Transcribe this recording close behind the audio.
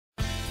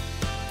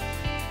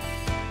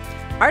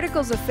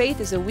Articles of Faith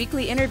is a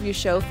weekly interview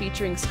show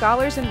featuring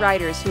scholars and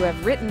writers who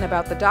have written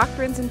about the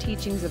doctrines and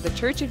teachings of the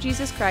Church of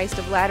Jesus Christ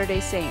of Latter-day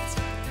Saints.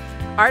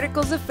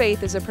 Articles of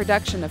Faith is a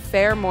production of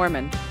Fair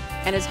Mormon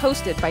and is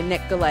hosted by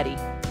Nick Galletti.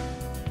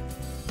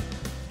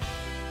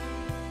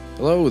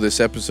 Hello,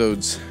 this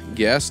episode's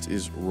guest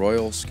is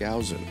Royal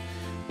Skousen.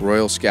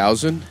 Royal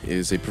Skousen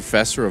is a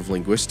professor of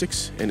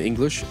linguistics and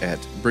English at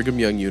Brigham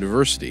Young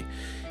University.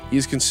 He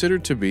is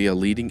considered to be a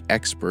leading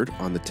expert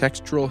on the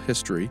textual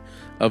history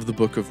of the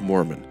Book of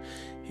Mormon.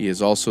 He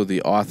is also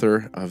the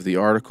author of the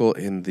article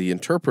in The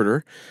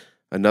Interpreter,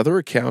 another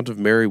account of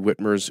Mary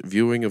Whitmer's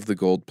viewing of the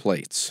gold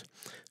plates.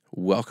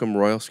 Welcome,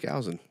 Royal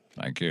Skousen.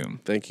 Thank you.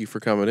 Thank you for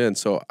coming in.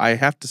 So I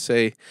have to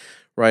say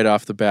right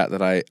off the bat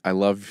that I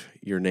love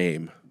your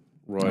name,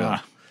 Royal.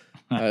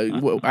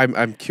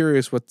 I'm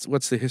curious,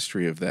 what's the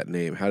history of that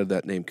name? How did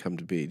that name come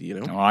to be? Do you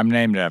know? Well, I'm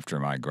named after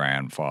my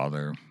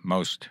grandfather.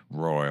 Most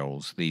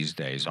royals these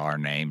days are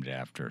named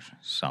after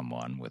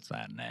someone with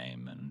that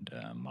name, and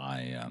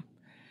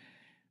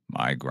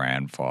my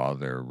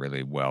grandfather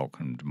really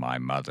welcomed my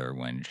mother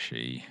when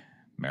she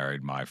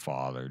married my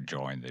father,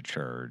 joined the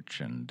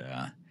church, and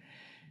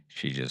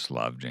she just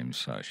loved him,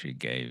 so she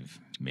gave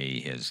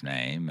me his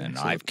name, and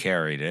Excellent. I've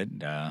carried it.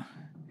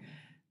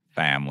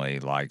 Family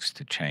likes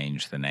to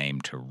change the name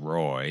to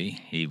Roy.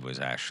 He was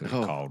actually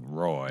called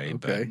Roy,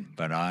 okay.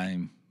 but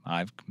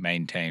I've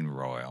maintained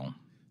Royal.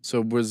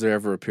 So was there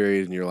ever a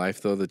period in your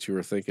life, though, that you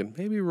were thinking,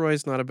 maybe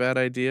Roy's not a bad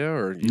idea?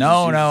 Or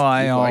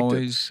I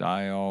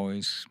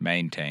always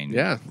maintained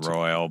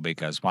Royal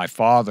because my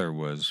father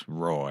was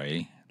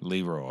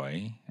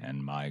Leroy,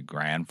 and my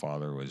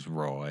grandfather was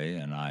Roy,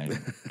 and I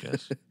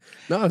just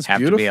no, it's have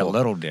beautiful. to be a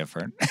little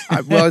different.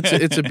 Well,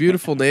 it's a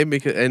beautiful name,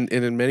 because, and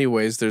in many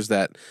ways there's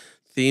that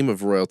theme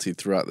of royalty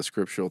throughout the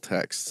scriptural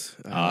texts.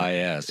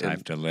 Yes, I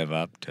have to live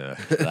up to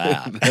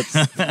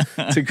that.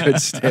 That's a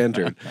good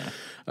standard.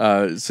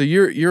 So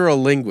you're a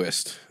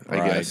linguist, I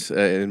Right. guess,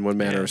 in one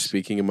manner of Yes.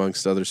 speaking,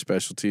 amongst other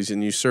specialties,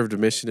 and you served a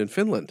mission in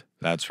Finland.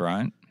 That's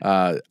right.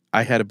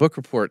 I had a book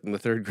report in the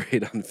third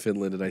grade on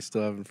Finland, and I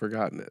still haven't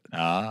forgotten it.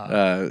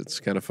 It's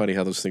kind of funny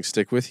how those things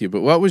stick with you.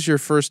 But what was your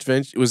first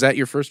venture? Was that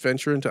your first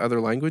venture into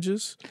other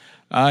languages?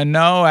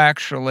 No,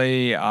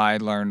 actually, I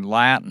learned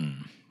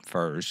Latin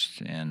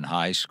first in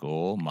high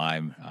school.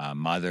 My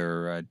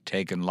mother had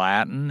taken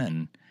Latin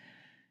and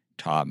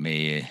taught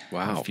me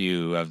a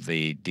few of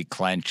the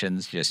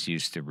declensions, just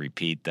used to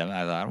repeat them.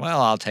 I thought, well,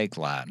 I'll take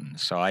Latin.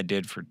 So I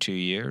did for 2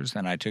 years.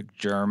 Then I took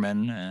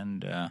German,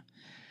 and I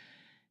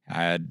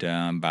had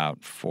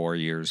about 4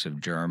 years of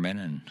German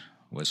and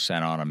was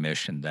sent on a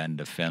mission then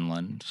to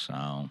Finland.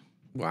 So,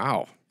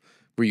 wow.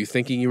 Were you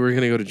thinking you were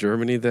going to go to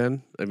Germany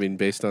then? I mean,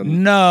 based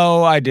on...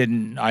 No, I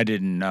didn't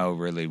know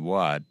really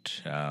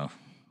what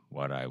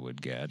I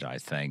would get. I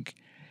think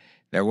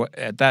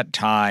at that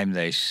time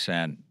they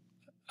sent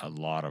a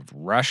lot of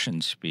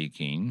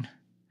Russian-speaking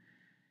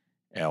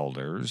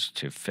elders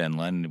to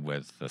Finland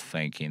with the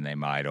thinking they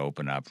might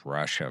open up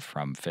Russia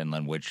from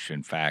Finland, which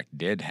in fact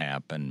did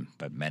happen,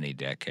 but many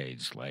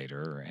decades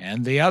later.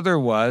 And the other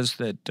was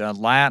that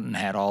Latin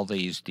had all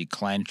these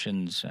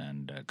declensions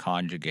and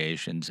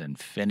conjugations, and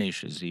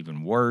Finnish is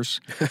even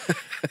worse.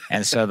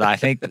 And so I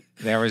think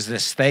there was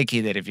this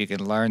thinking that if you could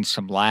learn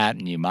some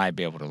Latin, you might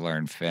be able to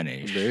learn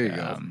Finnish. There you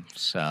go.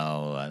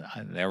 So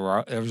there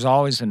was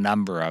always a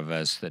number of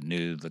us that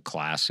knew the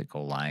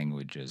classical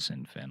languages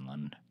in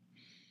Finland.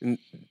 And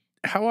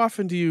how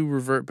often do you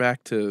revert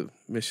back to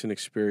mission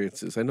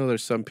experiences? I know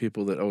there's some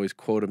people that always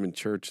quote them in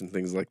church and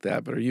things like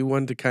that, but are you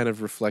one to kind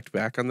of reflect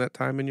back on that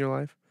time in your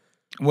life?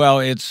 Well,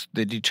 it's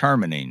the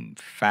determining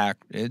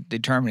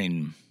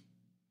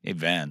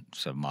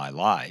events of my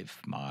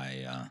life.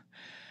 My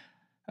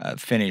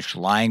Finnish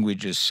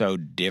language is so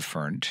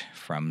different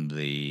from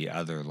the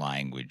other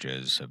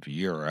languages of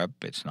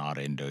Europe. It's not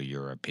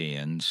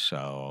Indo-European,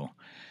 so...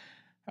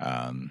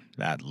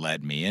 that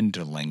led me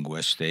into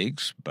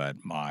linguistics,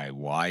 but my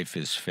wife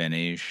is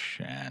Finnish,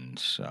 and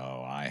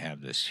so I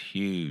have this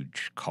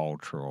huge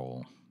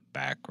cultural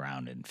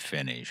background in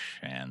Finnish.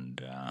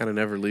 And kind of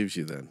never leaves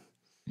you then.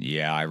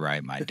 Yeah, I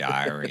write my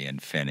diary in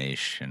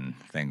Finnish and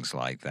things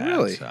like that.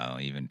 Really? So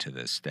even to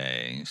this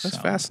day. That's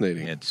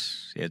fascinating.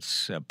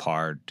 It's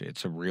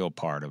a real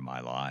part of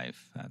my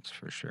life, that's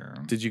for sure.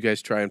 Did you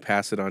guys try and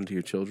pass it on to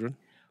your children?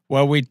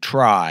 Well, we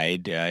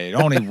tried. It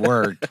only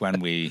worked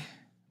when we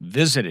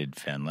visited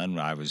Finland.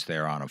 I was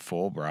there on a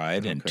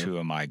Fulbright, and 2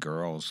 of my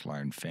girls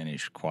learned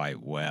Finnish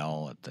quite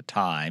well at the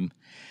time.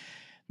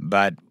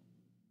 But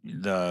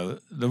the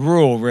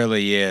rule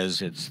really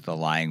is it's the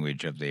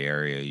language of the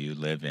area you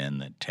live in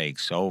that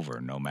takes over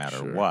no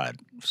matter what.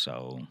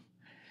 So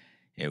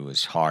it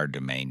was hard to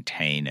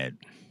maintain it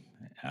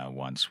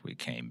once we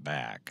came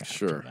back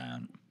after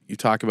that. You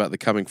talk about the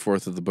coming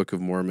forth of the Book of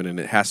Mormon, and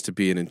it has to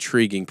be an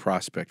intriguing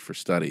prospect for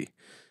study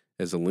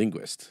as a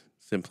linguist.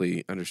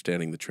 Simply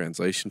understanding the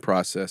translation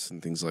process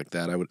and things like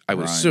that, I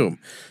would assume.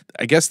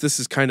 I guess this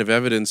is kind of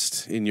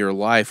evidenced in your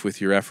life with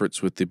your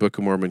efforts with the Book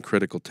of Mormon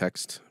Critical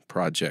Text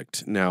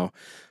Project. Now,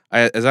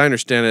 as I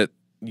understand it,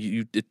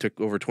 it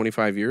took over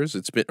 25 years.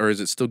 It's been, or is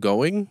it still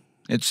going?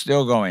 It's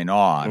still going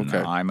on. Okay.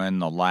 I'm in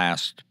the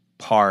last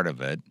part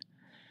of it.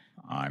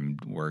 I'm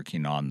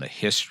working on the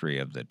history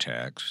of the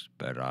text,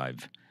 but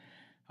I've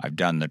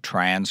done the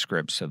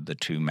transcripts of the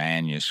 2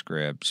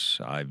 manuscripts.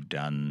 I've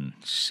done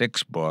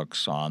 6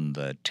 books on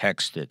the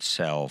text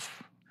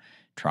itself,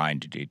 trying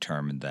to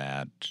determine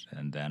that,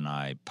 and then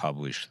I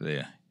published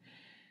the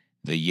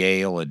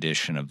Yale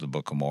edition of the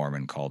Book of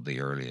Mormon called The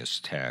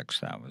Earliest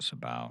Text. That was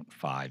about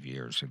 5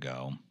 years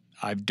ago.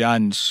 I've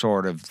done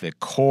sort of the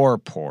core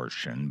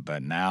portion,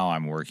 but now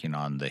I'm working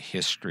on the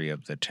history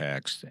of the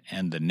text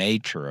and the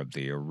nature of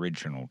the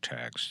original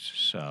text.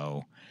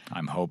 So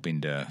I'm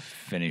hoping to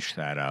finish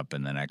that up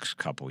in the next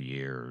couple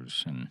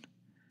years. And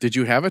did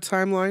you have a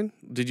timeline?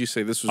 Did you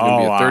say this was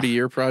going to be a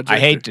 30-year project? I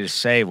hate to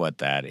say what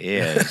that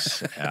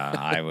is.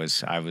 I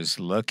was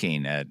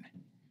looking at,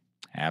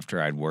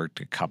 after I'd worked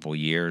a couple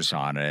years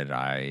on it,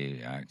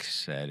 I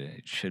said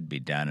it should be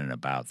done in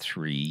about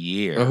 3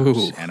 years.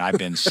 Oh. And I've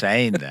been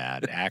saying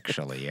that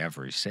actually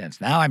ever since.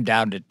 Now I'm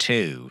down to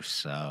 2,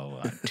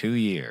 so 2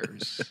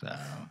 years. So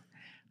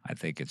I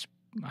think it's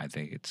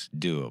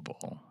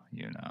doable,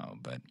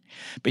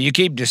 But you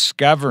keep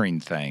discovering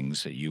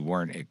things that you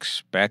weren't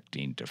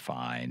expecting to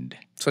find.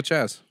 Such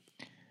as?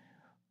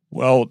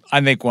 Well,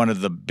 I think one of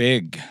the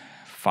big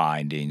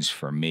findings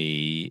for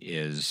me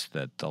is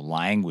that the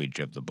language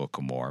of the Book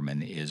of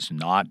Mormon is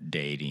not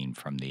dating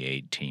from the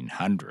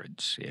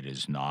 1800s. It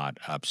is not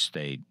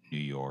upstate New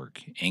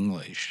York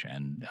English,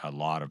 and a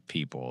lot of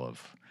people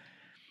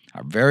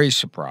are very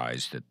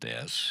surprised at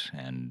this.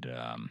 And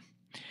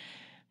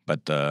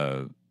but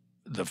the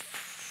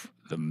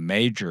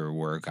major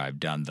work I've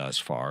done thus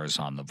far is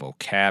on the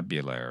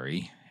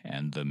vocabulary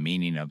and the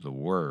meaning of the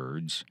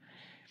words.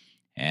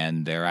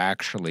 And they're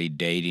actually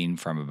dating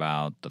from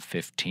about the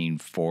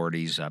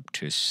 1540s up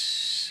to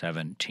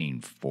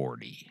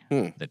 1740.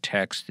 The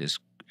text is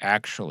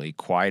actually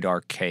quite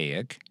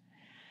archaic,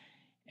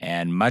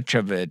 and much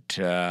of it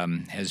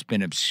has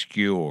been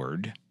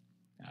obscured.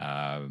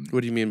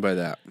 What do you mean by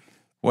that?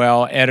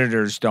 Well,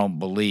 editors don't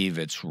believe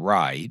it's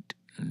right.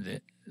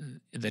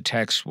 The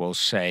text will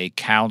say,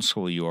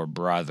 "Counsel your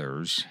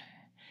brothers,"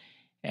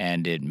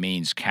 and it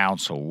means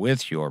counsel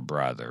with your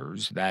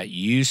brothers. That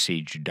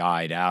usage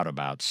died out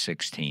about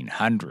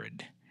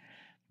 1600,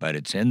 but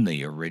it's in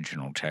the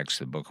original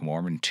text of the Book of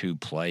Mormon 2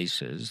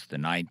 places. The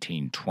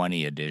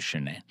 1920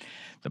 edition,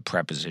 the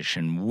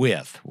preposition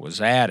 "with"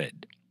 was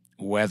added.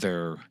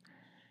 Whether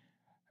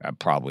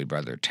probably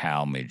Brother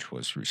Talmage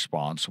was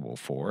responsible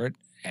for it,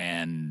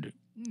 and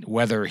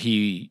whether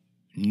he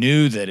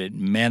knew that it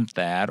meant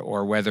that,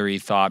 or whether he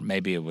thought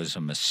maybe it was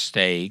a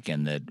mistake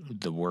and that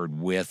the word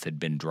 "with" had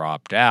been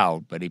dropped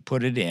out, but he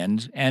put it in,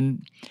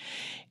 and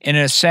in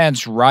a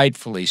sense,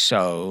 rightfully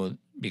so,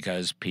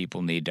 because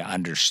people need to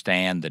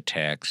understand the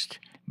text.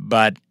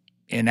 But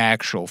in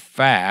actual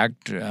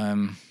fact,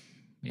 in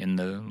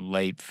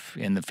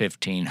the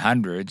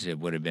 1500s, it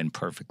would have been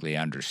perfectly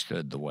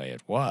understood the way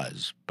it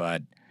was.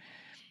 But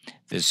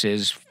this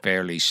is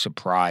fairly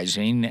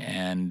surprising,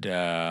 and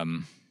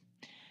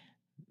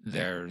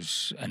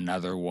there's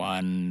another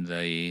one,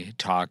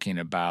 talking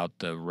about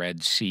the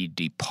Red Sea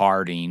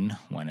departing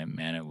when it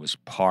meant it was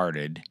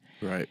parted.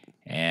 Right.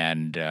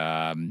 And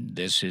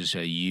this is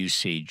a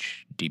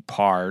usage,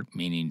 depart,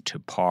 meaning to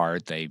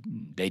part. They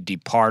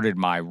departed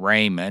my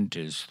raiment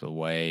is the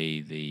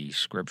way the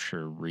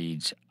Scripture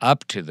reads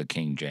up to the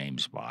King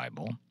James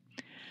Bible.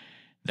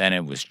 Then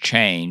it was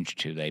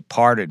changed to they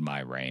parted my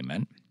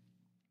raiment.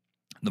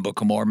 The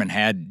Book of Mormon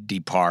had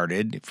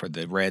departed for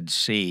the Red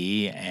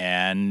Sea,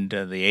 and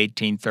the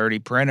 1830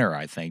 printer,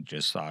 I think,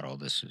 just thought, "Oh,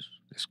 this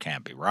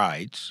can't be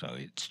right," so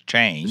it's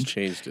changed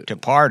it. to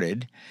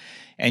parted.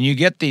 And you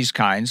get these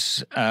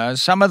kinds.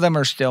 Some of them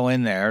are still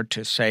in there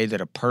to say that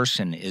a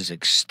person is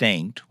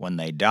extinct when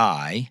they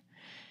die.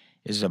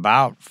 There's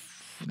about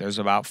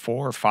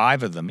 4 or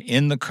 5 of them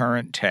in the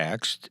current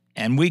text,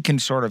 and we can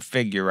sort of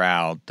figure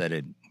out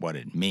what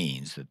it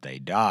means that they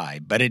die,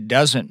 but it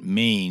doesn't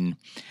mean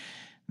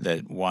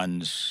that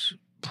one's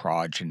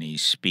progeny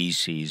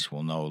species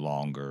will no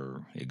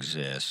longer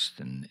exist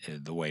in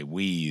the way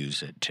we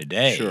use it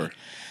today. Sure.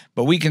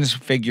 But we can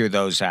figure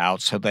those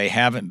out, so they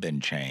haven't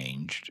been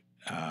changed.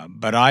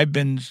 But I've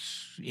been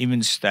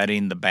even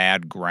studying the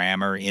bad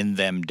grammar in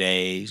them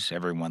days.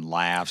 Everyone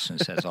laughs and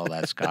says, "Oh,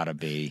 that's got to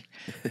be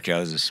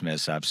Joseph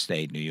Smith's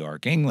upstate New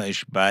York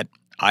English." But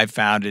I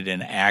found it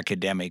in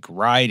academic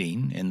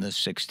writing in the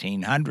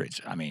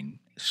 1600s. I mean,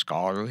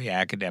 scholarly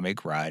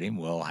academic writing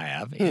will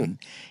have in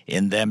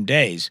them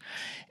days.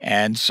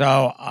 And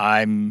so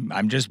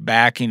I'm just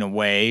backing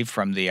away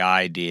from the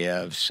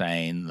idea of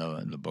saying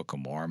the Book of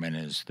Mormon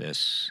is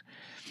this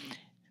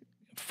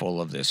full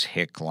of this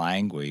hick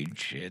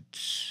language.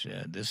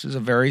 This is a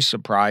very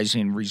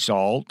surprising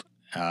result.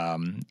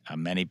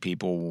 Many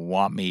people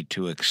want me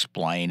to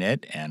explain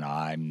it, and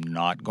I'm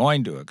not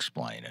going to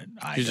explain it.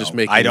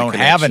 I don't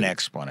have an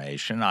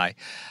explanation. I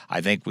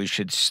think we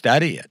should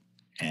study it.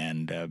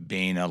 And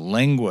being a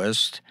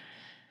linguist,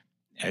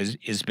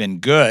 has been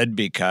good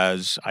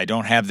because I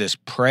don't have this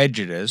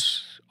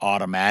prejudice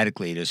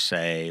automatically to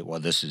say, well,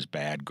 this is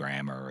bad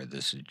grammar or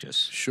this is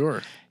just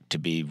to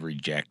be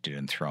rejected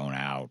and thrown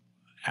out,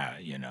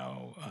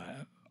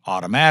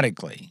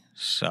 automatically.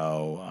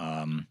 So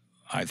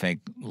I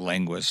think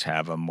linguists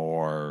have a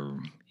more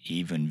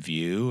even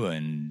view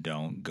and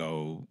don't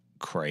go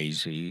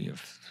crazy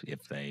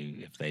if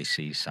they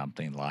see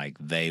something like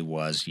 "they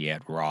was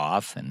yet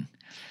wroth" and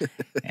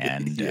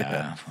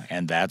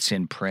and that's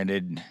in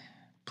printed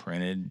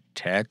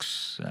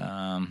texts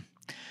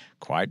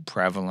quite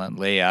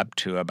prevalently up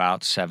to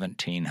about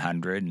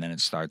 1700, and then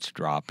it starts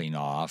dropping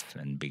off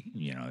and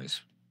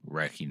is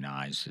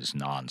recognized as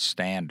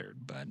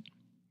non-standard. But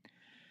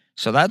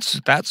so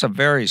that's a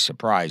very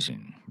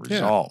surprising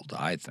result,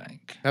 I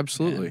think.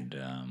 Absolutely.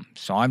 And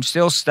so I'm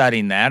still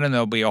studying that, and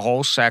there'll be a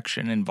whole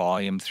section in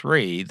Volume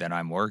 3 that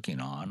I'm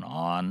working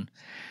on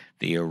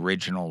the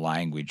original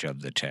language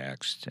of the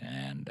text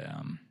and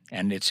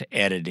its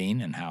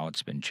editing and how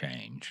it's been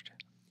changed.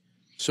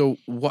 So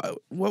what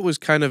was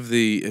kind of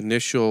the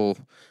initial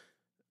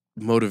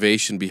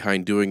motivation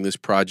behind doing this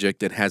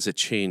project, and has it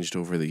changed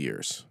over the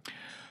years?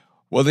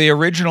 Well, the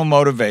original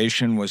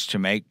motivation was to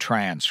make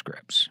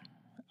transcripts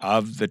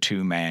of the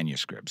two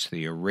manuscripts,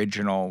 the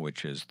original,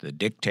 which is the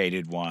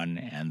dictated one,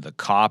 and the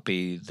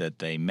copy that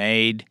they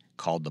made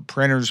called the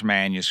printer's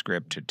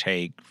manuscript to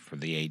take for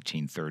the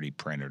 1830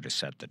 printer to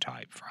set the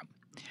type from.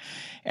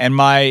 And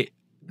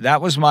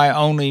that was my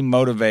only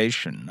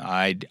motivation.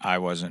 I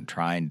wasn't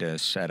trying to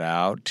set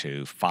out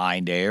to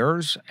find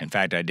errors. In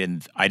fact, I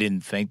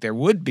didn't think there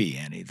would be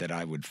any that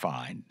I would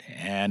find,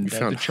 and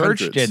the church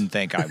didn't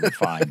think I would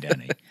find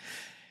any.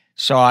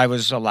 So I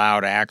was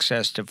allowed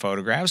access to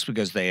photographs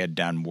because they had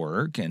done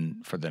work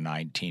for the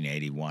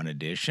 1981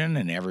 edition,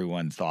 and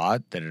everyone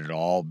thought that it had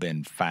all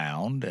been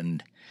found.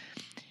 And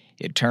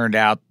it turned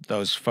out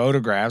those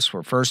photographs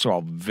were, first of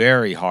all,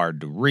 very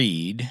hard to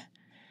read,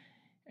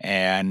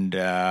 and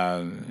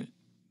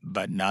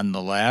but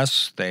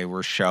nonetheless, they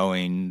were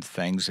showing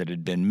things that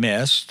had been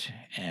missed.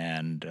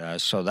 And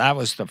so that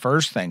was the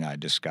first thing I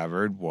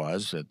discovered,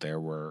 was that there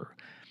were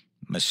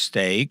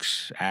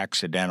mistakes,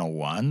 accidental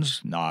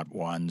ones, not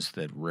ones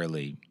that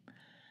really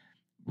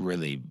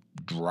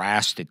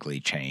drastically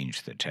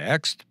changed the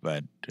text,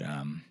 but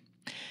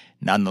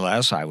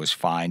nonetheless, I was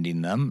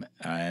finding them,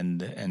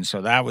 and so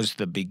that was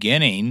the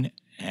beginning.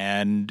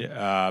 And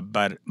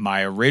but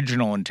my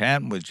original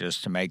intent was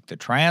just to make the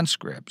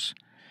transcripts.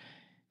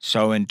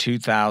 So in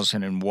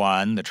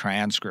 2001, the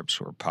transcripts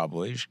were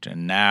published,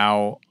 and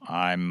now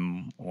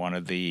I'm one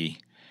of the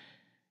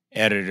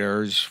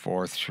editors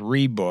for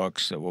 3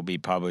 books that will be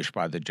published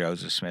by the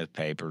Joseph Smith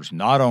Papers,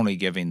 not only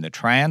giving the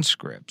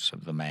transcripts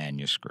of the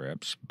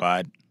manuscripts,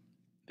 but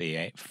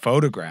the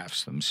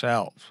photographs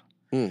themselves.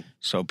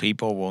 So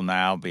people will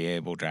now be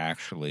able to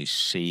actually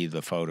see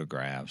the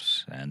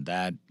photographs, and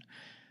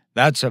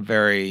that's a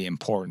very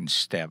important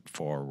step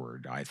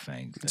forward, I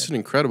think. It's an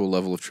incredible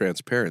level of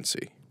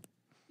transparency.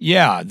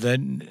 Yeah,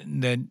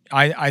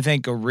 I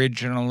think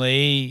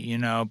originally,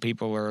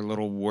 people are a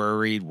little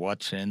worried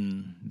what's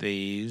in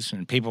these,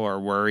 and people are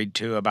worried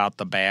too about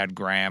the bad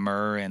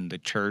grammar, and the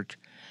church.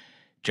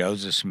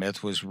 Joseph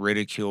Smith was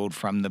ridiculed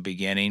from the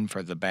beginning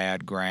for the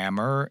bad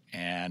grammar,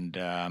 and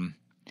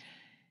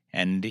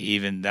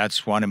even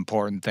that's one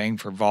important thing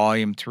for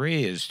Volume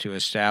 3 is to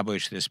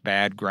establish this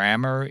bad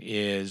grammar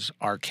is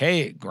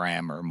archaic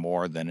grammar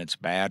more than it's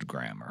bad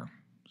grammar.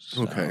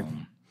 So, okay,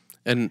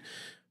 and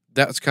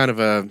that's kind of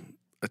a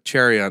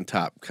cherry on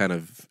top kind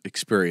of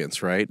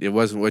experience, right? It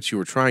wasn't what you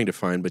were trying to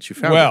find, but you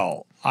found it.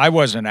 Well, I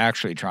wasn't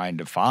actually trying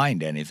to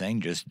find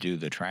anything, just do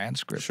the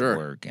transcript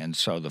work. And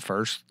so the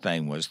first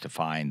thing was to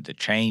find the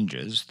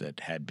changes that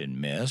had been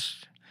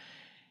missed.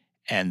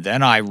 And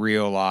then I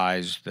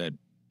realized that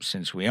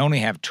since we only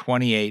have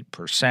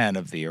 28%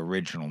 of the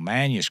original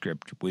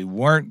manuscript, we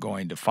weren't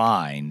going to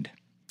find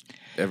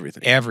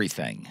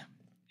everything,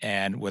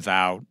 and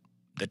without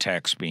the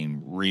text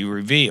being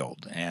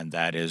re-revealed, and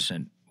that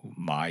isn't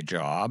my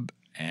job,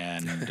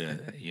 and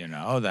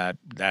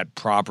that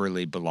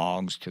properly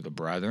belongs to the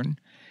brethren,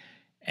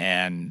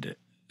 and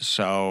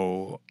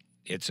so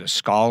it's a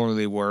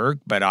scholarly work.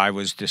 But I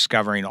was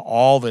discovering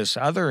all this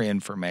other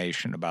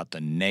information about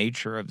the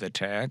nature of the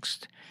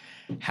text,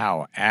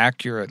 how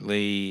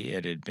accurately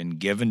it had been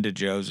given to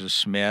Joseph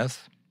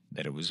Smith,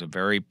 that it was a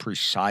very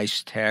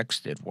precise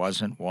text. It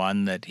wasn't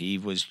one that he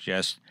was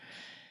just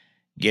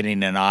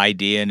getting an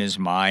idea in his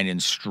mind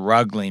and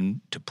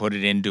struggling to put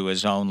it into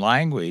his own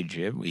language.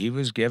 He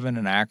was given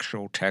an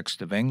actual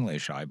text of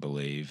English, I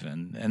believe,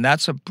 and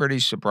that's a pretty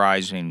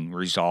surprising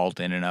result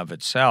in and of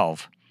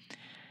itself.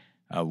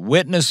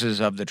 Witnesses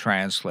of the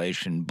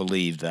translation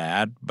believe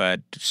that,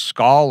 but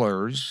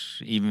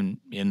scholars, even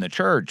in the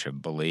church,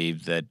 have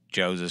believed that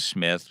Joseph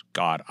Smith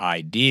got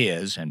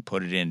ideas and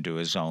put it into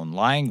his own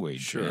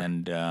language. Sure.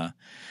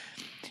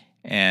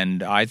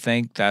 And I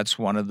think that's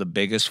one of the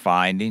biggest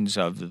findings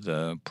of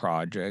the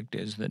project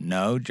is that,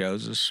 no,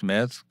 Joseph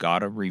Smith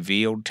got a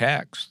revealed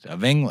text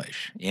of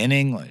English, in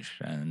English.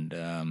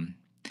 And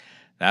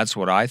that's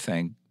what I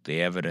think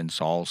the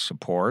evidence all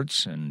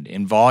supports. And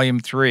in Volume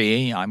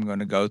 3, I'm going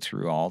to go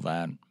through all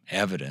that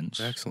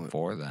evidence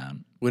for that.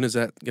 When is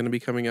that going to be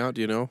coming out?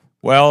 Do you know?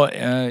 Well,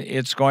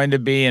 it's going to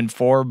be in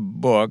 4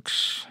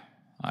 books.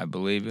 I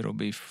believe it'll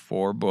be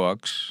 4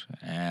 books,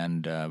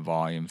 and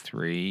Volume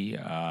 3,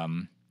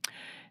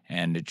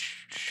 and it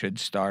should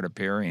start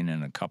appearing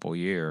in a couple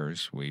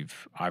years.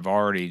 I've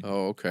already...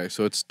 Oh, okay.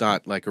 So it's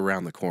not like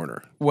around the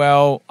corner.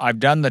 Well, I've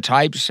done the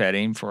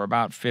typesetting for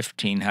about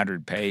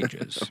 1,500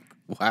 pages.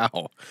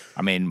 Wow.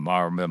 I mean,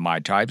 my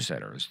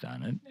typesetter has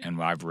done it,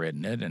 and I've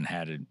written it and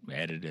had it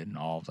edited and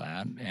all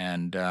that.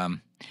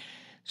 And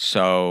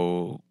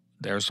so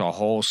there's a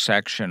whole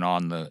section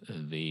on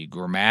the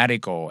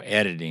grammatical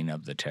editing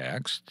of the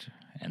text,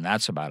 and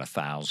that's about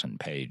 1,000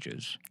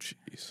 pages.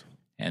 Jeez.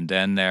 And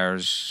then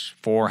there's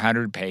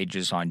 400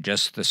 pages on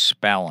just the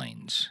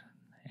spellings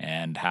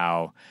and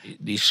how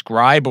the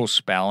scribal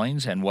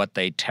spellings and what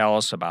they tell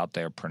us about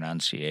their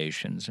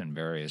pronunciations and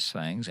various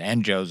things,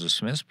 and Joseph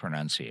Smith's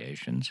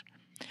pronunciations,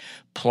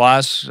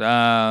 plus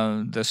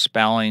the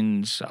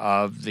spellings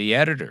of the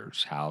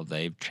editors, how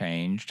they've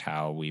changed,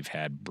 how we've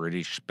had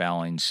British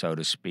spellings, so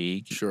to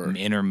speak,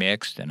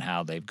 intermixed, and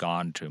how they've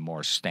gone to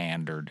more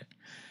standard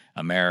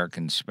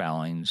American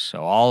spellings.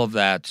 So all of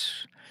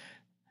that's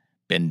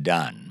been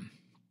done.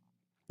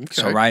 Okay.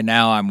 So right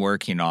now I'm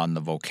working on the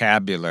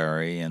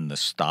vocabulary and the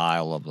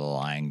style of the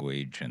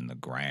language and the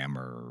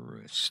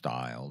grammar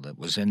style that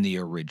was in the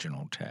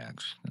original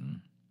text. And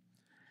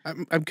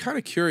I'm kind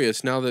of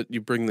curious now that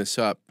you bring this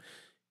up.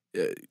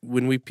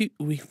 When we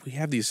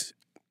have these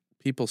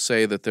people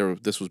say that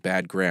this was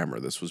bad grammar,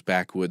 this was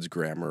backwoods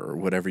grammar, or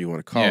whatever you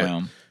want to call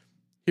it.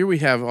 Here we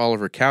have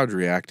Oliver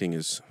Cowdery acting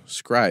as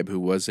scribe, who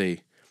was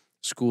a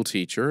school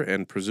teacher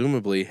and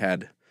presumably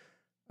had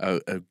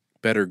a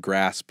better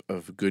grasp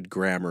of good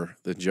grammar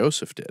than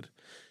Joseph did.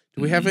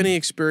 Do we have any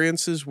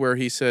experiences where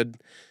he said,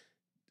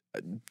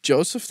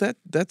 Joseph,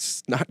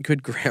 that's not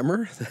good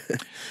grammar?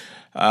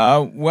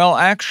 Well,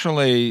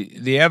 actually,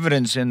 the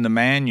evidence in the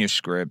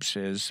manuscripts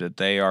is that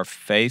they are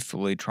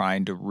faithfully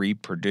trying to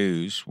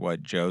reproduce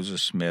what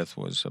Joseph Smith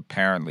was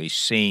apparently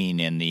seeing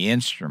in the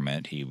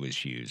instrument he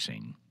was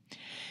using.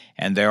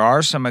 And there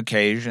are some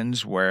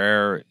occasions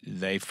where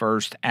they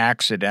first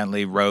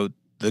accidentally wrote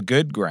the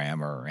good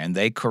grammar, and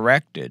they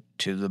correct it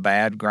to the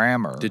bad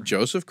grammar. Did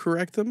Joseph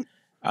correct them?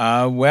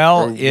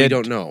 Well, we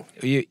don't know.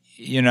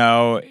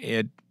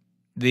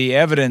 The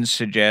evidence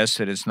suggests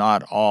that it's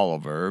not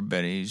Oliver,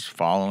 but he's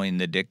following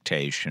the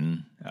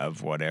dictation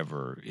of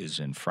whatever is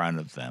in front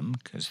of them,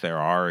 because there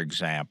are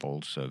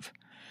examples of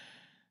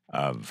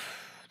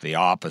the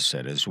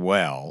opposite as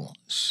well.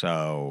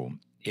 So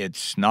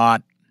it's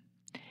not.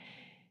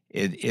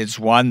 It's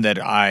one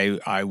that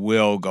I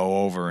will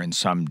go over in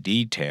some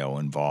detail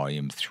in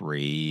Volume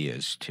 3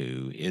 as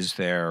to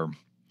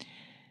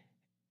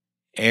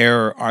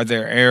are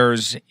there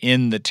errors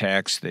in the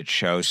text that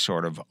show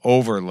sort of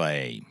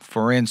overlay.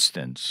 For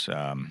instance,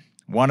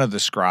 one of the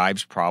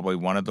scribes, probably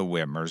one of the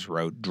Whitmers,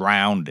 wrote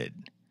drowned,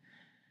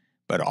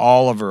 but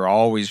Oliver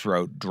always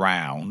wrote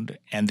drowned,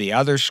 and the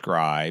other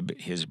scribe,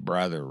 his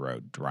brother,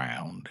 wrote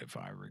drowned, if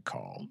I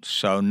recall.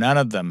 So none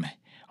of them,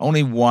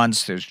 only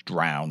once there's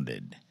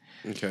drowned.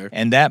 Okay.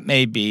 And that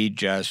may be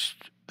just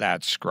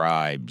that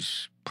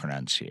scribe's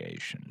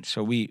pronunciation.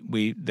 So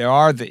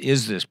there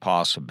is this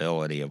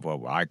possibility of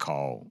what I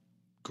call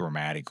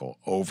grammatical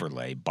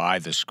overlay by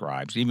the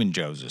scribes, even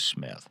Joseph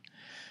Smith.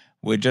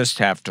 We just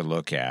have to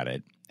look at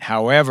it.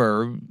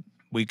 However,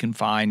 we can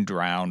find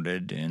drowned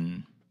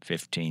in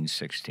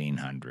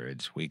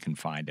 1600s. We can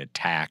find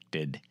attacked.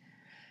 The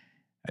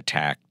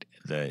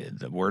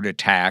word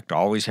attacked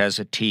always has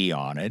a T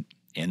on it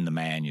in the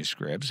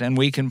manuscripts, and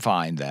we can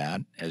find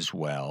that as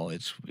well.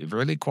 It's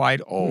really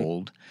quite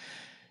old.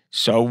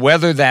 So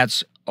whether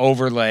that's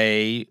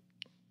overlay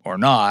or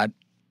not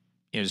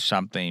is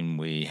something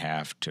we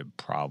have to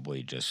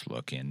probably just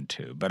look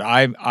into. But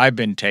I've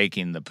been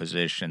taking the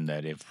position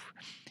that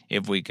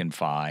if we can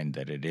find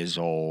that it is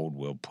old,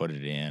 we'll put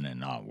it in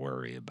and not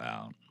worry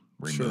about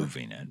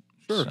removing it.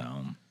 Sure.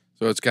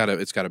 So it's got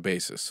a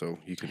basis, so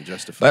you can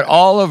justify But it.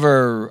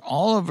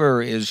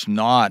 Oliver is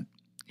not.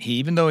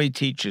 Even though he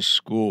teaches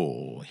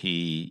school,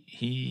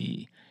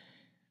 he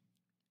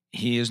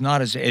is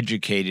not as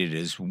educated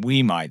as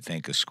we might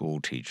think a school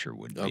teacher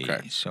would be.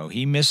 Okay. So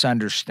he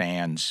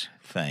misunderstands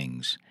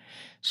things.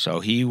 So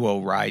he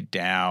will write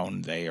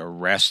down they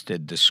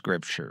arrested the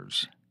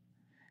scriptures.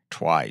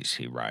 Twice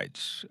he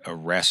writes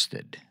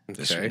arrested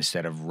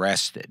instead of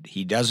rested.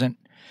 He doesn't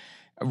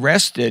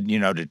arrested,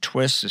 to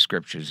twist the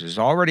scriptures is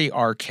already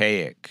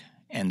archaic.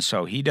 And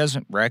so he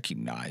doesn't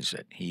recognize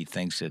it. He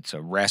thinks it's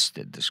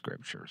arrested the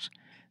scriptures.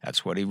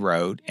 That's what he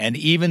wrote. And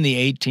even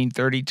the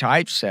 1830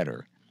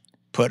 typesetter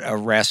put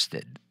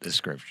arrested the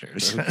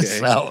scriptures. Okay.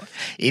 So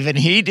even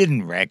he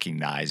didn't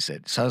recognize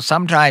it. So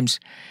sometimes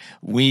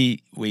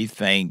we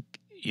think,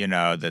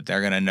 that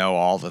they're going to know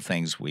all the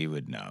things we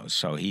would know.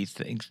 So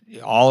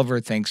Oliver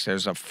thinks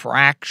there's a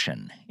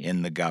fraction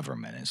in the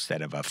government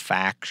instead of a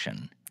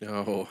faction.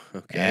 Oh,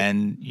 okay.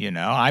 And,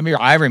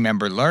 I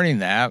remember learning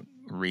that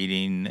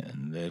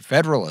reading the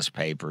Federalist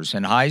Papers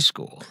in high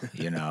school,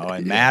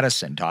 and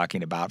Madison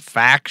talking about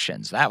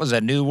factions. That was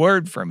a new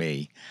word for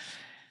me.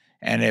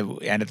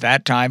 And at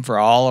that time for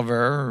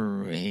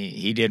Oliver,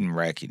 he didn't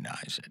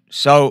recognize it.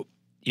 So,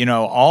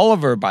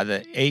 Oliver, by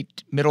the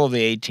middle of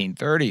the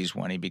 1830s,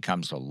 when he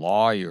becomes a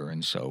lawyer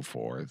and so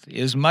forth,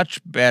 is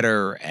much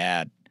better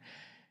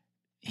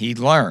he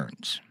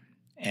learns.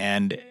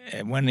 And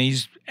when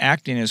he's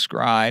acting as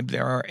scribe,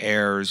 there are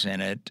errors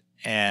in it.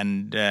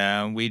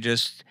 And we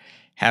just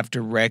have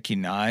to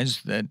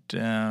recognize that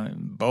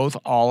both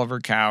Oliver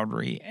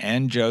Cowdery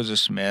and Joseph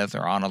Smith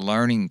are on a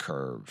learning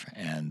curve,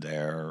 and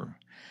they're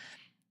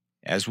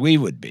as we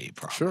would be,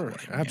 probably. Sure,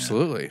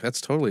 absolutely. That's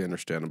totally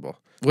understandable.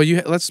 Well,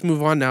 let's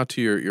move on now to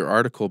your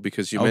article,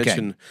 because you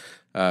mentioned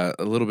a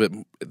little bit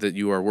that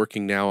you are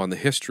working now on the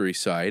history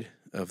side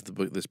of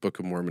this Book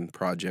of Mormon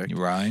project.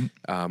 Right.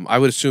 I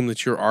would assume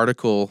that your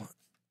article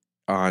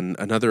on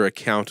another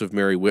account of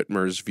Mary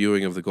Whitmer's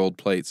viewing of the gold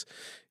plates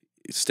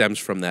stems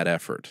from that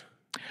effort.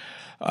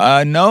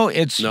 No,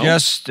 it's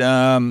just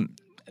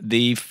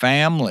the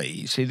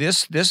family. See,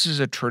 this is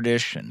a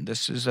tradition.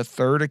 This is a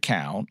third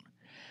account.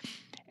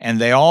 And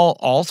they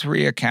all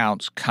three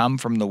accounts come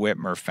from the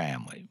Whitmer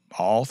family,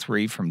 all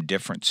three from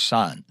different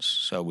sons.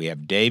 So we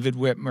have David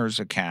Whitmer's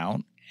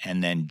account,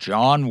 and then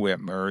John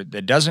Whitmer,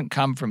 that doesn't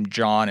come from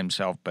John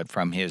himself, but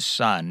from his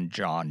son,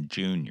 John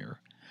Jr.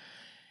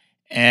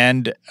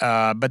 And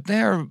but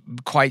they're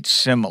quite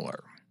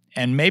similar.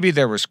 And maybe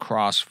there was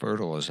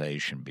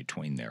cross-fertilization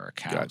between their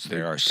accounts. They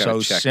are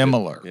so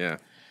similar. Yeah.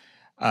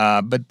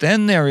 But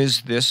then there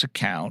is this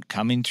account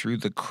coming through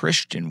the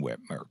Christian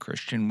Whitmer.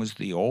 Christian was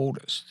the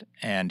oldest,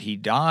 and he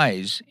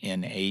dies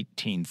in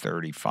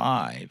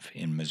 1835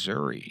 in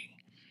Missouri.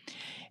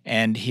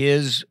 And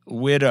his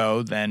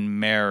widow then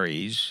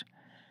marries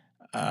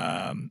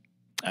a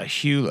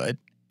Hewlett,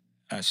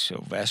 a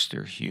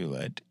Sylvester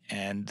Hewlett,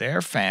 and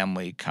their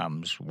family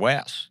comes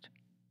west.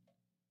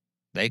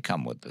 They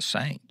come with the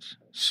Saints.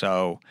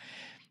 So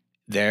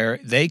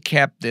they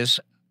kept this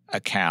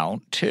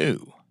account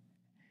too.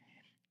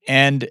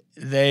 And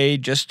they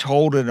just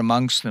told it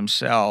amongst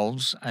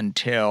themselves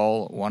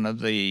until one of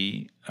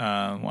the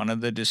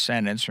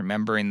descendants,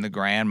 remembering the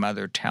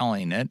grandmother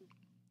telling it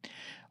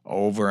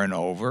over and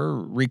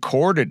over,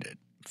 recorded it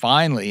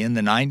finally in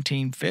the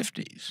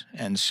 1950s.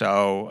 And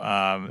so,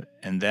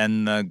 and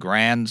then the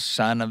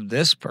grandson of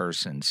this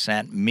person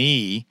sent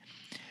me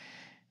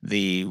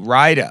the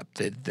write-up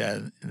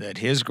that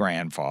his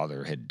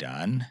grandfather had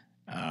done.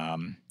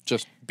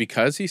 Just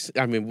because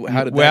how did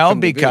that Well,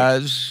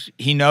 because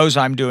he knows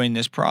I'm doing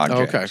this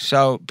project. Okay.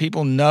 So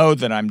people know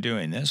that I'm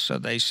doing this, so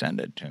they send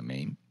it to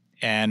me.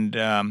 And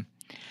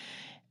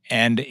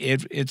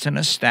it's an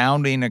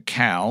astounding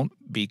account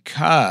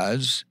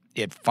because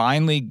it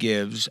finally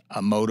gives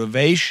a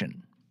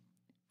motivation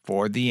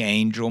for the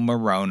Angel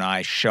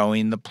Moroni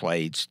showing the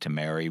plates to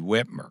Mary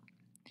Whitmer.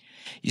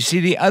 You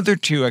see, the other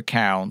two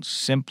accounts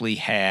simply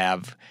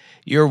have,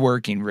 you're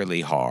working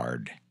really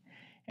hard,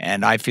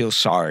 and I feel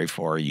sorry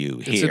for you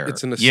here.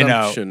 It's an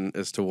assumption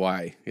as to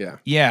why, yeah.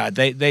 Yeah,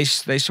 they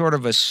sort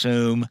of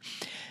assume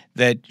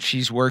that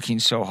she's working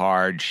so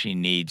hard, she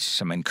needs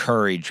some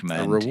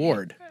encouragement. A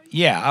reward.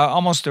 Yeah,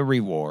 almost a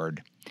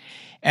reward.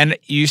 And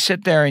you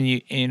sit there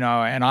and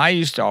and I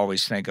used to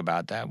always think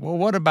about that. Well,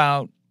 what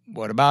about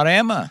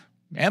Emma?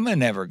 Emma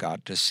never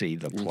got to see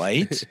the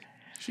plates.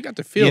 She got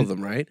to feel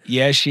them, right?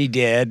 Yes, she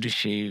did.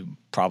 She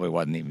probably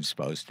wasn't even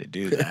supposed to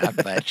do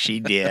that, but she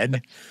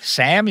did.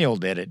 Samuel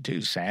did it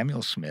too.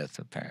 Samuel Smith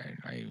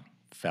apparently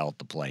felt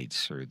the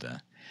plates through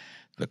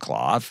the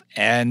cloth.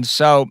 And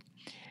so,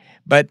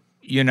 but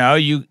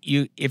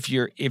if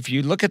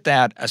you look at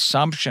that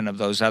assumption of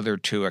those other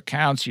two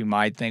accounts, you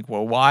might think,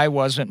 well, why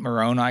wasn't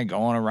Moroni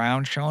going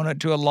around showing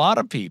it to a lot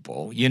of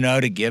people,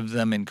 to give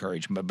them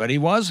encouragement? But he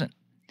wasn't.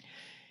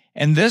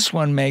 And this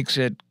one makes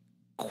it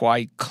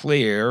quite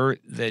clear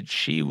that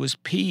she was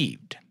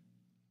peeved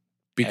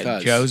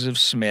at Joseph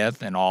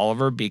Smith and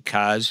Oliver,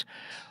 because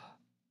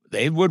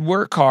they would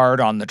work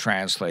hard on the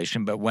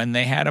translation, but when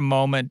they had a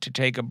moment to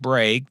take a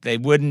break, they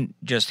wouldn't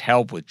just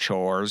help with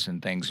chores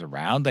and things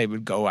around. They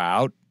would go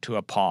out to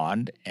a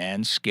pond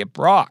and skip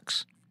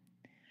rocks.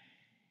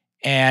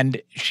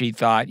 And she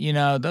thought,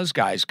 those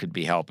guys could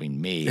be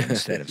helping me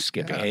instead of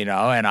skipping,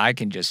 and I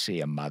can just see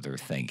a mother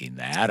thinking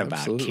that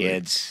about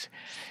kids.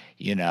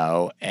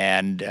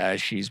 And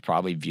she's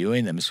probably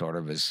viewing them sort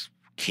of as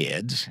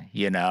kids,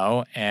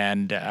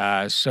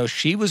 and so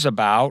she was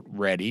about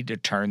ready to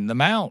turn them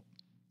out,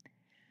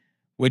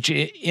 which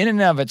in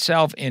and of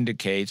itself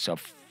indicates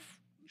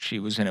she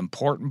was an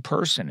important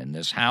person in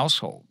this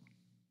household.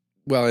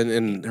 Well,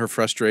 and her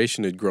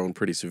frustration had grown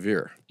pretty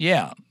severe.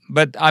 Yeah,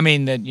 but I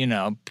mean that,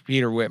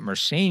 Peter Whitmer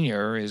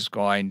Sr. is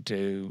going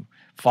to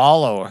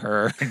follow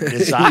her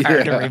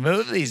desire to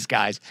remove these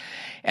guys.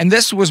 And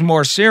this was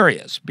more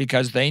serious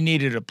because they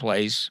needed a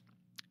place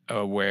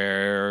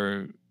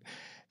where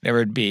there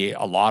would be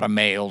a lot of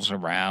males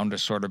around to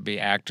sort of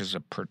act as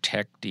a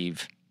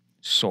protective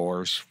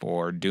source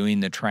for doing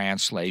the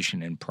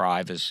translation in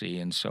privacy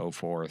and so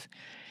forth.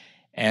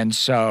 And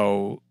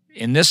so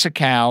in this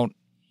account,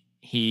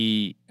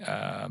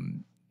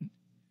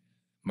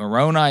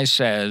 Moroni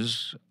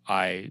says,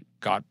 I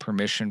got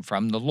permission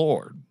from the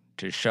Lord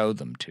to show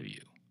them to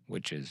you,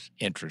 which is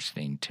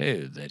interesting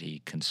too, that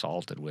he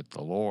consulted with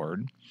the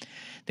Lord,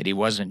 that he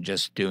wasn't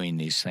just doing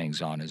these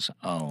things on his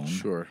own.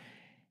 Sure.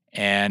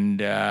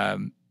 And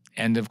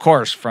of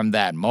course, from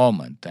that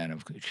moment,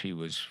 then she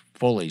was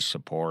fully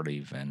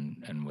supportive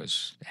and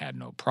had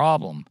no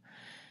problem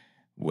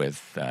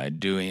with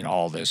doing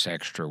all this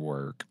extra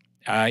work.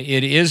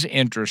 It is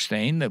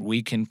interesting that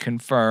we can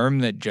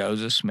confirm that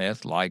Joseph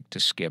Smith liked to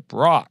skip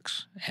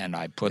rocks, and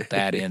I put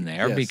that in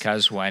there Yes.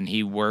 because when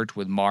he worked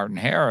with Martin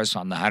Harris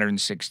on the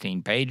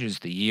 116 pages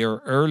the year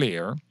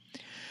earlier,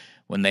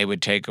 when they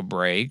would take a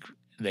break,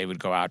 they would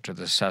go out to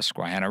the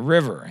Susquehanna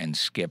River and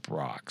skip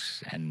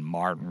rocks, and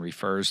Martin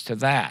refers to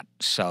that.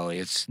 So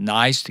it's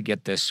nice to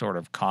get this sort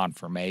of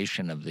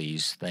confirmation of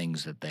these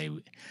things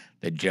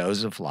that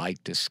Joseph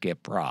liked to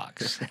skip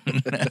rocks.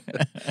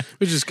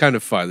 Which is kind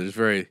of fun. There's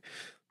very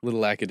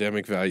little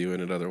academic value in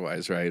it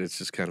otherwise, right? It's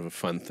just kind of a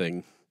fun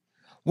thing.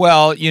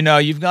 Well,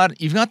 you've got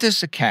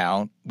this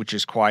account, which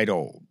is quite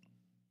old.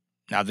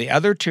 Now, the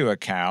other two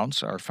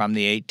accounts are from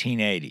the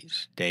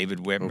 1880s, David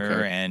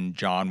Whitmer and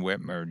John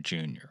Whitmer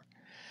Jr.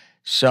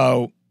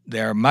 So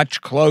they're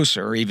much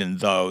closer, even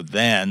though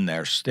then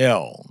they're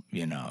still,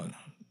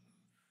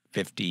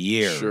 50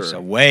 years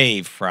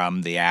away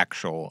from the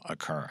actual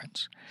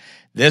occurrence.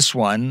 This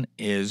one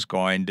is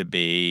going to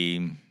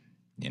be,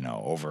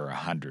 over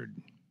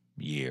 100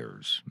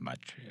 years,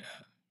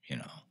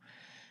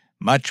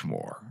 much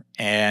more.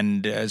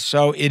 And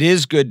so it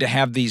is good to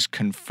have these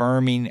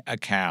confirming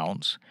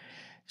accounts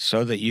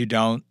so that you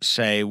don't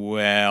say,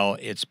 well,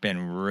 it's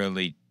been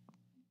really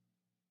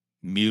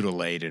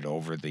mutilated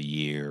over the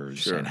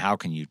years, and how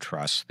can you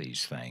trust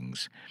these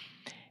things?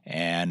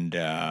 And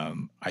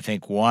I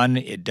think, one,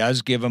 it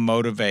does give a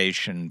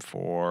motivation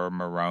for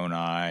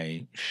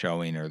Moroni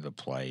showing her the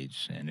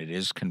plates, and it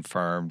is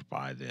confirmed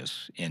by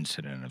this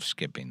incident of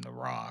skipping the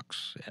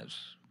rocks as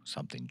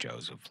something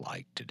Joseph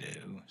liked to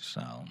do.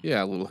 So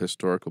yeah, a little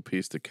historical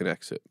piece that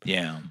connects it.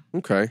 Yeah.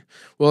 Okay.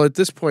 Well, at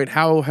this point,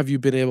 how have you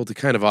been able to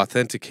kind of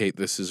authenticate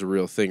this as a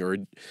real thing, or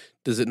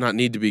does it not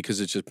need to be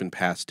because it's just been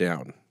passed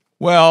down?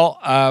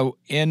 Well,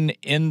 in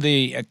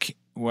the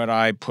what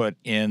I put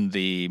in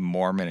the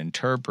Mormon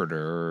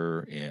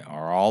Interpreter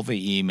are all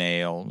the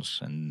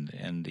emails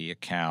and the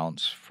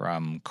accounts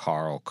from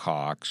Carl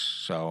Cox.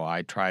 So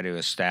I try to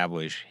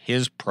establish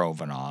his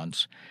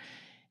provenance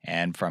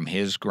and from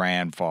his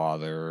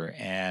grandfather,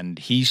 and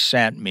he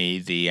sent me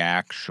the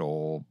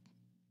actual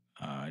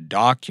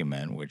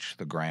document, which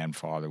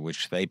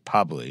they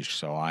published,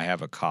 so I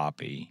have a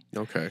copy,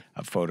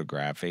 a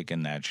photographic,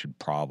 and that should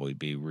probably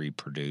be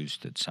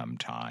reproduced at some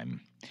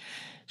time.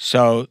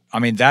 So, I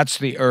mean, that's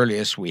the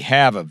earliest we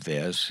have of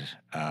this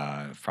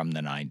from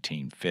the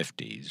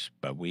 1950s,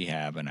 but we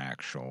have an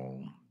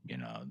actual,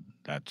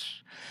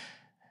 that's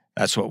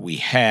what we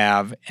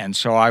have. And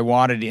so I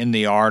wanted in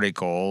the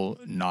article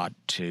not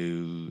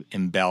to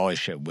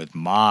embellish it with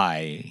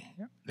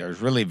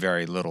there's really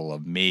very little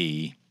of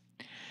me,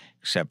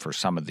 except for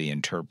some of the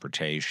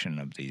interpretation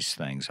of these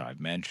things I've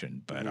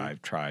mentioned, but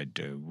I've tried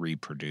to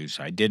reproduce.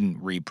 I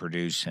didn't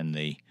reproduce in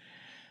the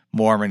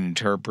Mormon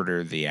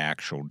Interpreter the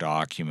actual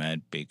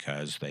document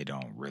because they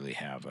don't really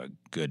have a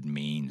good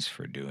means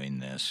for doing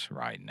this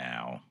right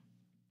now.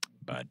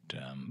 But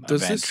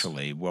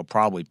eventually we'll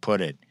probably put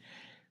it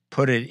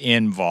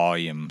in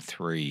Volume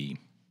 3.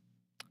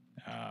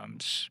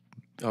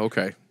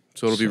 Okay.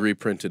 So it'll be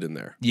reprinted in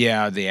there.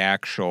 Yeah, the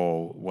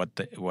actual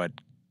what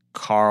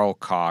Carl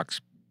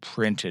Cox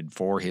printed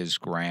for his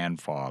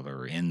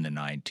grandfather in the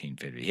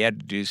 1950s. He had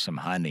to do some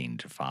hunting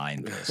to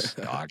find this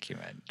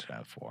document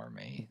for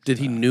me. Did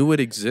he knew it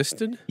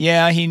existed?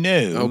 Yeah, he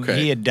knew.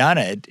 Okay. He had done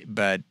it,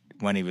 but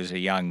when he was a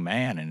young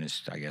man in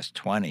his,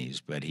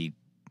 20s, but he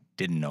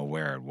didn't know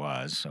where it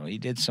was. So he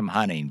did some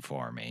hunting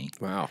for me.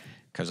 Wow.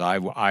 Because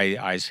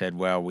I said,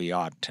 well, we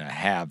ought to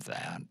have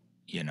that,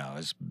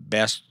 as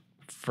best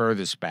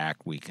furthest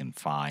back we can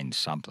find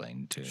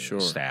something to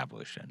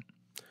establish it.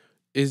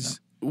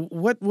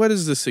 What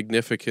is the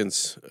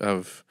significance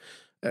of?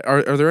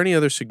 Are there any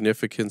other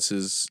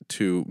significances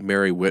to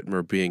Mary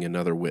Whitmer being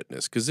another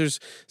witness? Because there's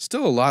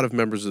still a lot of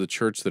members of the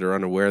church that are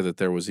unaware that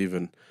there was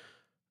even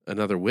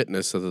another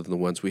witness other than the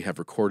ones we have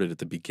recorded at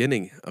the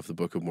beginning of the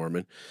Book of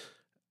Mormon,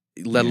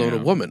 let alone a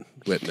woman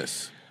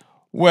witness.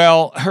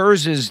 Well,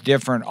 hers is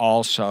different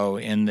also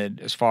in that,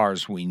 as far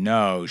as we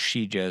know,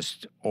 she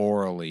just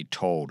orally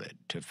told it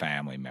to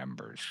family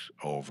members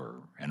over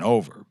and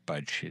over,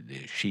 but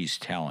she's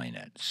telling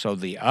it. So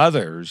the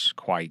others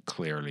quite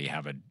clearly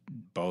have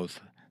both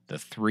the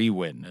 3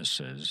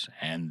 witnesses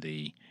and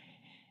the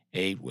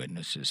 8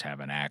 witnesses have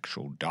an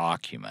actual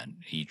document,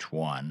 each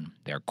one.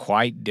 They're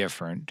quite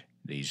different,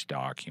 these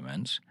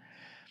documents.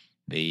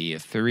 The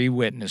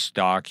 3-witness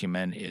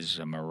document is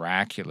a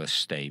miraculous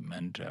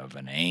statement of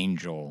an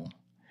angel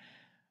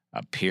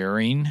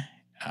appearing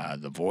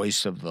the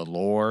voice of the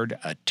Lord,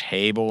 a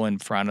table in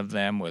front of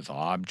them with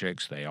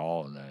objects.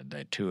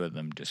 The two of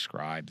them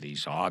describe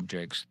these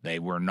objects. They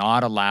were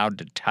not allowed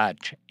to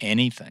touch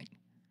anything,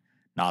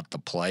 not the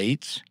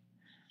plates,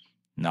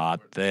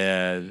 not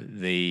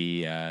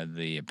the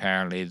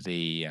apparently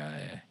the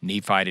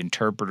Nephite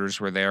interpreters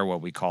were there,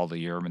 what we call the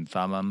Urim and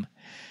Thummim,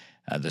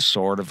 the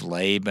sword of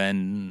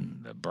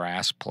Laban, the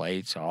brass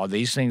plates. All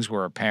these things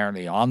were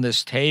apparently on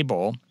this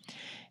table.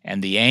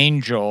 And the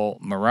angel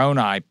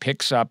Moroni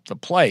picks up the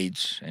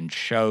plates and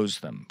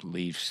shows them,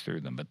 leafs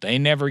through them, but they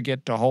never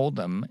get to hold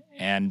them.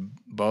 And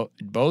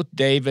both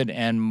David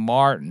and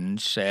Martin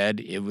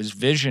said it was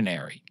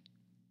visionary.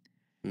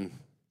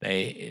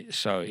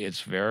 So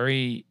it's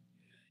very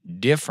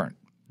different.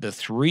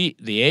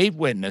 The 8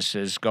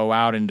 witnesses go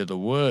out into the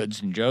woods,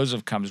 and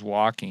Joseph comes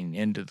walking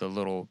into the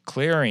little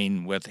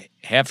clearing with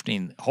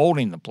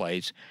holding the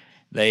plates.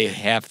 They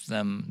heft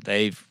them.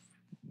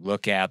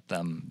 Look at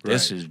them. Right.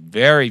 This is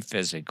very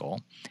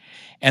physical.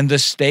 And the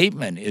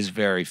statement is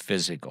very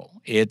physical.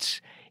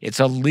 It's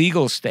a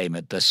legal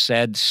statement, the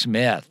said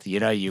Smith.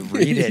 You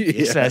read it,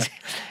 it says,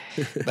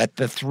 but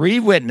the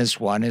 3-witness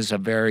one is a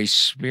very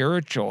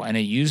spiritual, and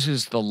it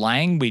uses the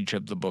language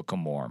of the Book of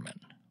Mormon,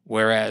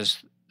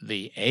 whereas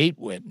the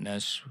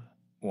 8-witness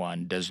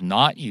one does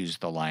not use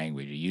the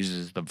language. It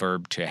uses the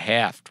verb to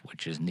heft,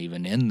 which isn't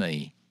even in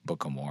the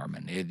Book of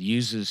Mormon. It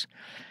uses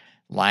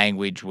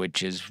language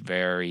which is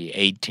very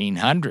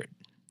 1800.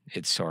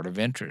 It's sort of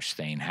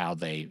interesting how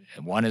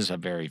one is a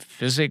very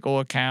physical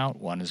account,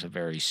 one is a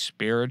very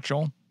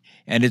spiritual.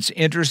 And it's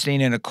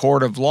interesting in a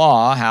court of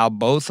law how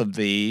both of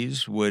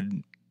these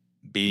would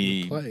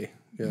really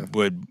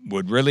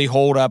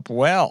hold up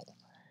well.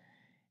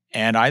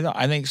 And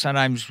I think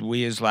sometimes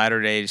we as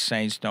Latter-day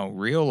Saints don't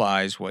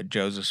realize what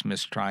Joseph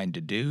Smith's trying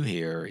to do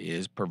here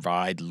is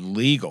provide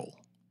legal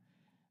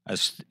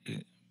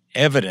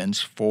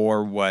evidence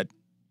for what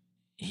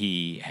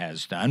he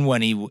has done.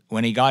 When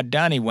he got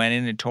done, he went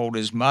in and told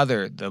his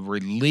mother. The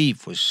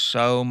relief was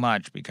so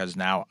much because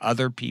now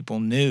other people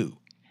knew.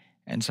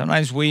 And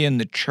sometimes we in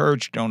the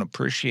church don't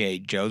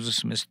appreciate Joseph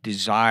Smith's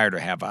desire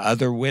to have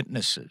other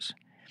witnesses.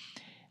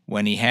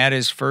 When he had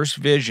his first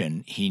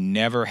vision, he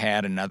never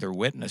had another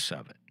witness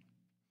of it.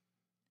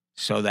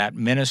 So that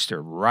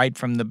minister, right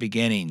from the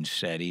beginning,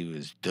 said he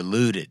was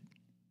deluded.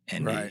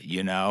 And,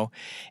 right.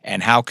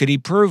 And how could he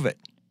prove it?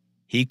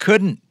 He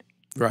couldn't.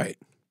 Right.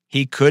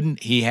 He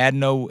couldn't. He had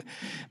no.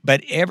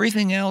 But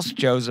everything else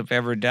Joseph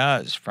ever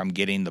does, from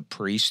getting the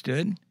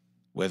priesthood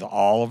with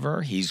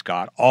Oliver, he's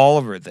got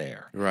Oliver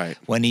there. Right.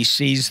 When he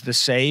sees the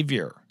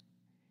Savior,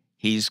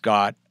 he's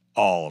got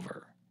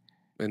Oliver.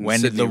 And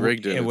Sidney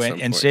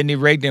Rigdon Sidney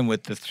Rigdon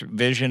with the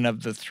vision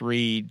of the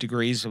 3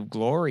 degrees of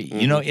glory.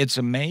 Mm-hmm. It's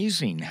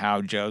amazing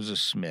how Joseph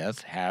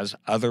Smith has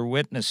other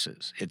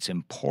witnesses. It's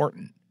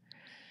important.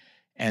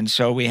 And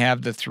so we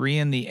have the 3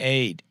 and the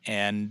 8.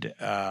 And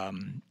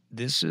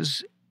this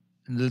is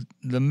the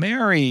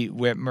Mary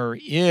Whitmer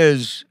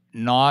is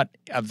not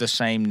of the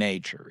same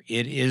nature.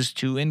 It is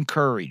to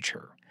encourage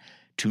her,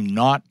 to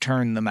not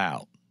turn them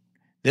out.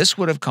 This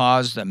would have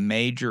caused a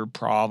major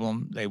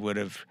problem. It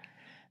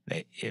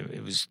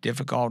was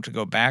difficult to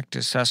go back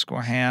to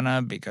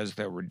Susquehanna because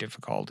there were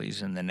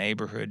difficulties in the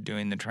neighborhood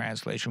doing the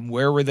translation.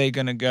 Where were they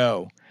going to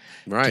go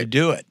to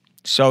do it?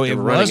 So it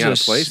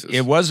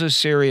was a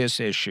serious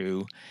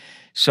issue.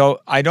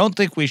 So I don't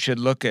think we should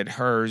look at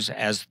hers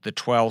as the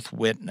 12th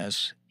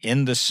witness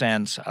in the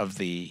sense of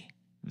the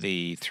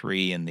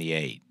 3 and the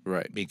 8.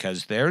 Right.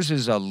 Because theirs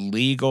is a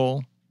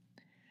legal,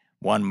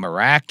 one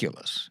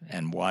miraculous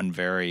and one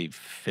very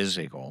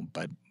physical,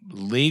 but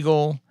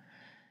legal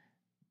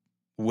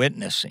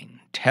witnessing,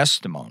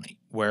 testimony,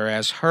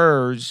 whereas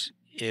hers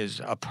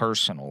is a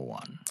personal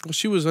one. Well,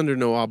 she was under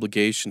no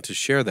obligation to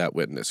share that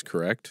witness,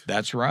 correct?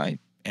 That's right.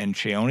 And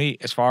she only,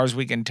 as far as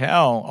we can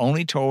tell,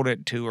 only told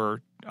it to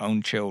her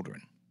own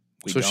children.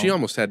 She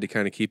almost had to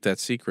kind of keep that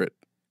secret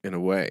in a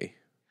way.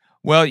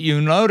 Well, you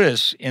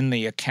notice in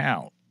the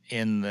account,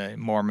 in the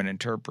Mormon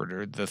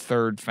Interpreter, the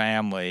 3rd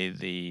family,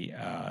 the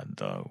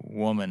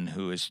woman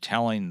who is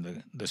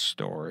telling the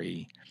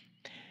story,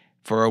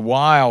 for a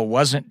while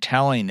wasn't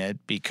telling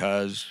it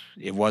because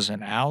it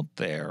wasn't out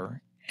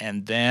there.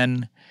 And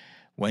then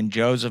when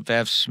Joseph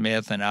F.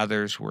 Smith and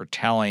others were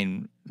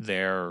telling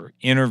their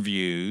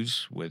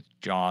interviews with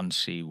John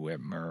C.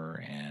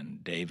 Whitmer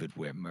and David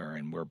Whitmer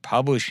and were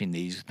publishing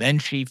these, then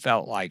she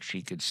felt like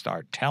she could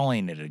start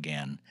telling it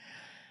again.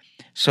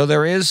 So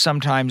there is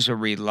sometimes a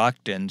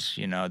reluctance,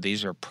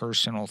 these are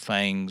personal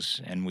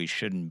things and we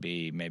shouldn't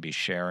be maybe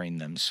sharing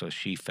them. So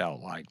she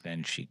felt like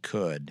then she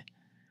could.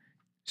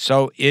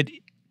 So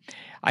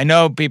I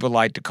know people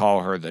like to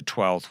call her the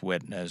 12th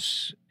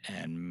witness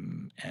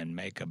and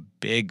make a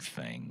big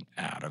thing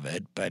out of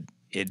it, but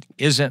it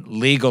isn't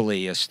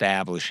legally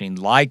establishing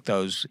like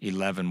those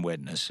 11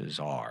 witnesses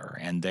are,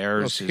 and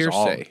theirs is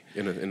hearsay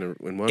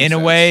in a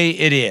way.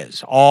 It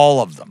is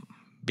all of them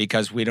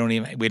because we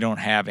don't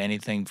have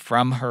anything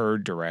from her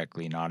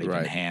directly, not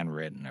even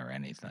handwritten or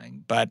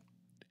anything, but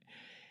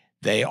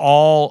they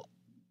all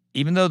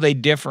even though they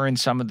differ in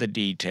some of the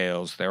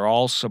details, they're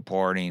all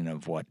supporting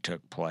of what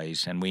took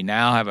place, and we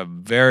now have a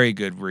very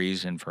good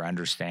reason for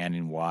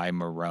understanding why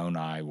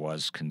Moroni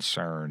was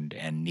concerned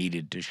and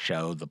needed to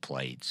show the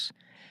plates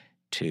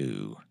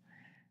to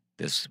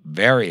this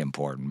very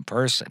important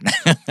person.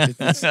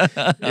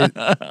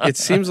 It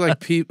seems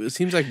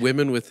like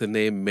women with the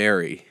name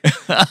Mary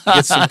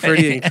get some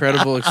pretty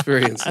incredible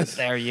experiences.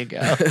 There you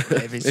go.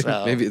 Maybe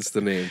so. Maybe it's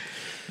the name.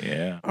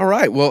 Yeah. All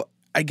right. Well,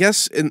 I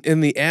guess in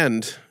the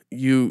end,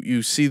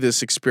 you see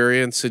this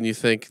experience and you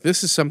think,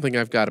 this is something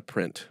I've got to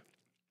print.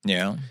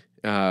 Yeah.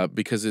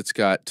 Because it's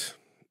got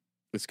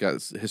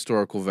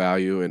historical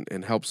value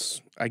and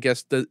helps. I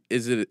guess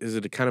is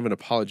it a kind of an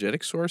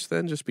apologetic source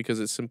then, just because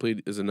it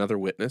simply is another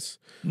witness?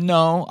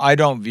 No, I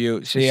don't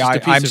view. See,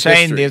 I'm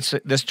saying this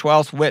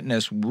 12th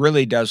witness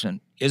really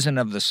isn't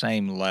of the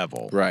same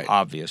level, right?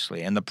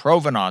 Obviously, and the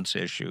provenance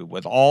issue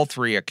with all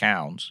three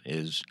accounts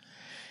is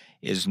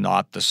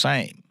not the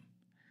same.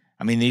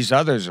 I mean, these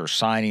others are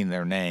signing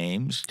their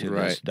names to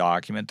this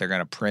document. They're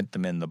going to print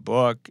them in the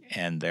book,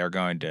 and they're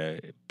going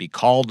to be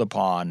called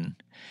upon.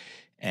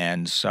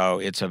 And so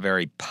it's a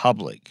very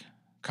public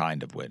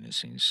kind of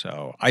witnessing.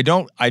 So I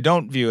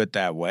don't view it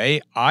that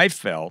way. I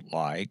felt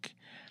like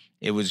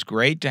it was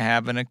great to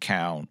have an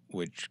account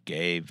which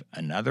gave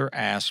another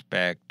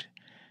aspect,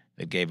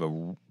 that gave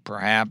a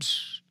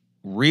perhaps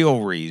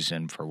real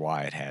reason for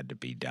why it had to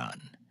be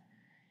done.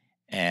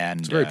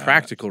 And it's a very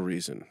practical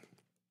reason.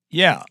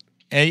 Yeah.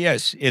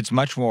 Yes, it's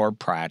much more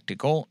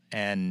practical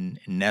and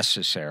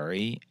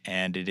necessary,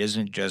 and it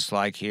isn't just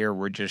like, here,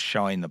 we're just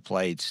showing the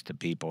plates to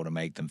people to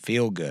make them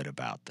feel good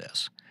about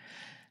this.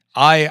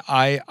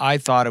 I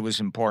thought it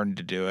was important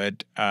to do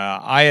it.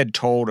 I had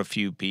told a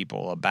few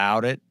people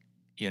about it.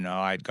 You know,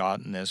 I'd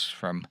gotten this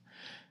from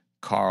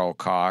Carl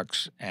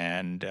Cox,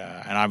 and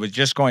I was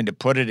just going to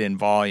put it in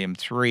Volume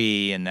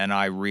 3, and then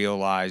I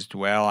realized,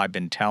 well, I've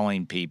been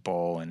telling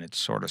people, and it's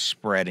sort of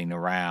spreading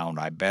around.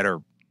 I better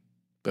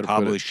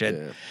publish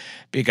it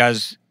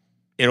because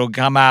it'll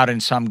come out in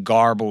some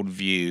garbled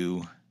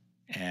view.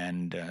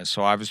 And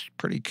so I was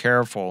pretty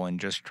careful in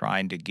just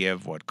trying to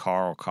give what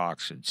Carl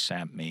Cox had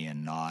sent me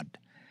and not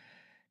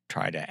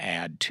try to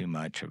add too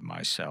much of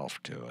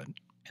myself to it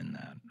in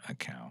that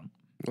account.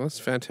 Well, that's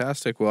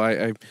fantastic. Well,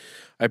 I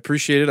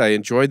appreciate it. I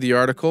enjoyed the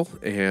article,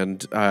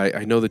 and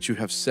I know that you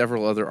have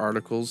several other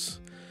articles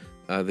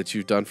that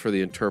you've done for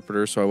the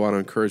Interpreter, so I want to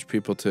encourage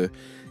people to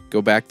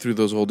go back through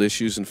those old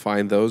issues and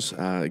find those.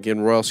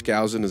 Again, Royal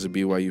Skousen is a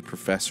BYU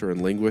professor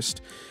and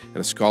linguist and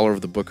a scholar of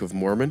the Book of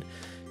Mormon.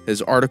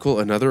 His article,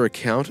 Another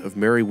Account of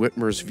Mary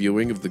Whitmer's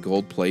Viewing of the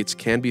Gold Plates,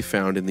 can be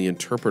found in the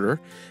Interpreter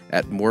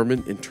at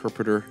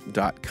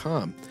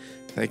mormoninterpreter.com.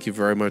 Thank you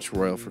very much,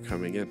 Royal, for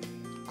coming in.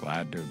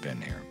 Glad to have been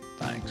here.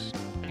 Thanks.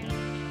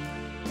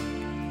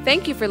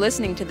 Thank you for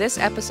listening to this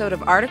episode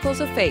of Articles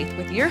of Faith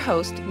with your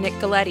host, Nick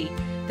Galletti.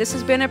 This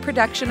has been a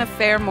production of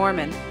Fair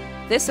Mormon.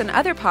 This and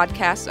other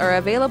podcasts are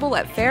available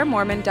at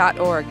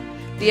fairmormon.org.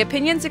 The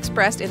opinions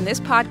expressed in this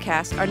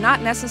podcast are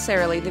not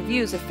necessarily the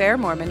views of Fair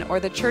Mormon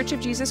or the Church of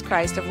Jesus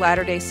Christ of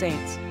Latter-day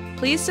Saints.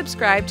 Please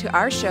subscribe to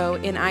our show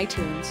in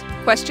iTunes.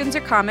 Questions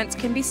or comments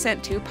can be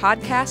sent to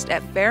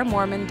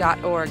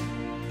podcast@fairmormon.org.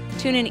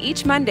 Tune in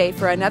each Monday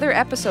for another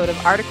episode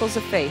of Articles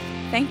of Faith.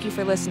 Thank you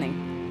for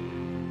listening.